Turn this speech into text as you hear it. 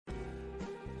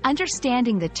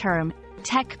Understanding the term,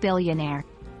 Tech Billionaire.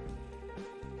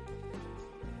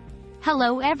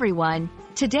 Hello everyone.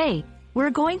 Today, we're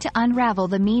going to unravel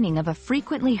the meaning of a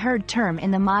frequently heard term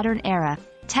in the modern era,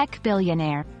 Tech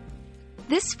Billionaire.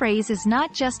 This phrase is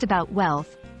not just about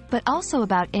wealth, but also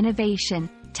about innovation,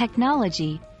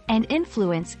 technology, and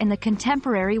influence in the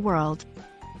contemporary world.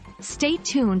 Stay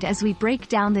tuned as we break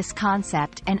down this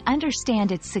concept and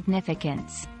understand its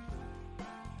significance.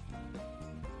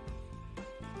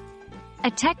 A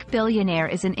tech billionaire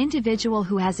is an individual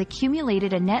who has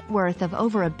accumulated a net worth of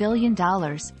over $1 billion,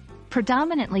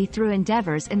 predominantly through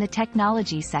endeavors in the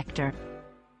technology sector.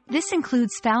 This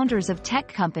includes founders of tech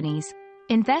companies,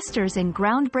 investors in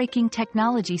groundbreaking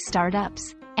technology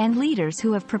startups, and leaders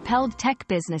who have propelled tech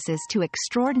businesses to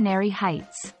extraordinary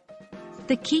heights.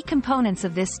 The key components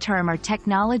of this term are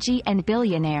technology and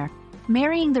billionaire,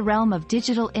 marrying the realm of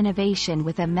digital innovation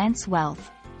with immense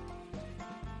wealth.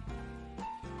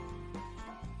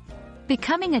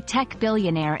 Becoming a tech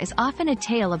billionaire is often a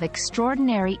tale of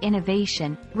extraordinary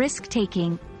innovation,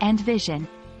 risk-taking, and vision.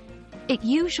 It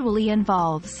usually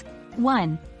involves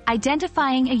 1.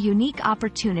 Identifying a unique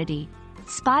opportunity,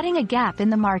 spotting a gap in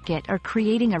the market or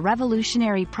creating a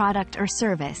revolutionary product or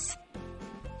service.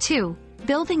 2.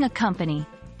 Building a company,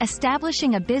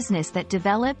 establishing a business that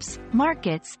develops,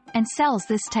 markets, and sells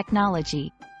this technology.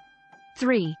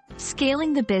 3.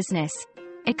 Scaling the business,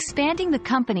 expanding the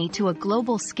company to a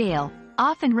global scale,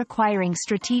 often requiring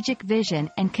strategic vision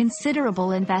and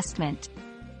considerable investment.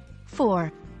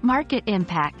 4. Market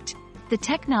impact. The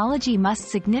technology must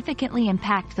significantly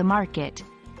impact the market,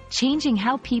 changing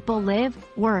how people live,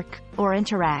 work, or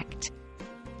interact.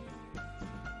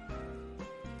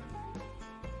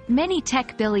 Many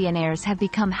tech billionaires have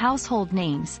become household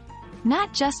names,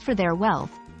 not just for their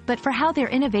wealth, but for how their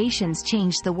innovations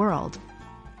changed the world.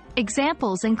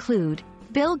 Examples include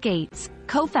Bill Gates,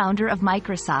 co-founder of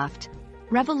Microsoft,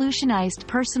 revolutionized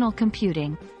personal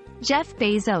computing; Jeff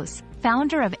Bezos,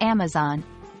 founder of Amazon,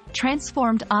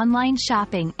 transformed online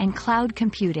shopping and cloud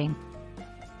computing;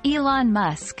 Elon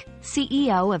Musk,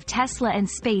 CEO of Tesla and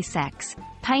SpaceX,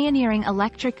 pioneering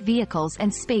electric vehicles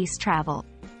and space travel.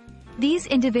 These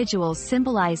individuals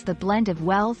symbolize the blend of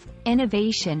wealth,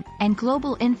 innovation, and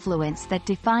global influence that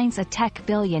defines a tech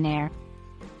billionaire.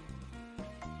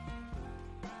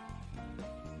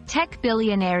 Tech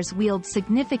billionaires wield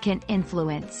significant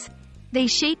influence. They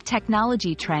shape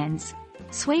technology trends,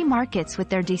 sway markets with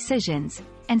their decisions,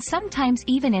 and sometimes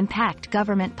even impact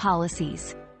government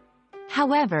policies.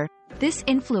 However, this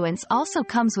influence also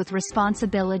comes with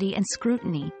responsibility and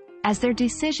scrutiny, as their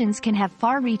decisions can have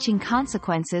far-reaching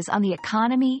consequences on the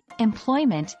economy,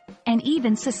 employment, and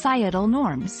even societal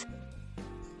norms.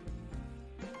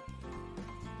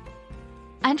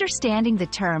 Understanding the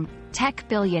term, tech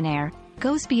billionaire,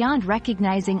 goes beyond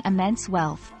recognizing immense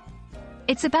wealth.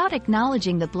 It's about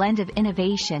acknowledging the blend of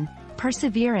innovation,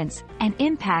 perseverance, and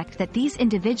impact that these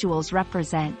individuals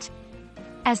represent.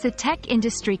 As the tech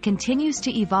industry continues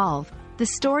to evolve, the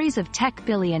stories of tech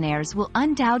billionaires will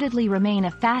undoubtedly remain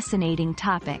a fascinating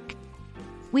topic.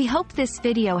 We hope this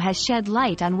video has shed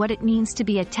light on what it means to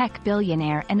be a tech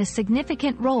billionaire and the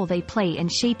significant role they play in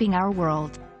shaping our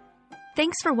world.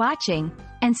 Thanks for watching,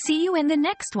 and see you in the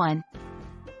next one.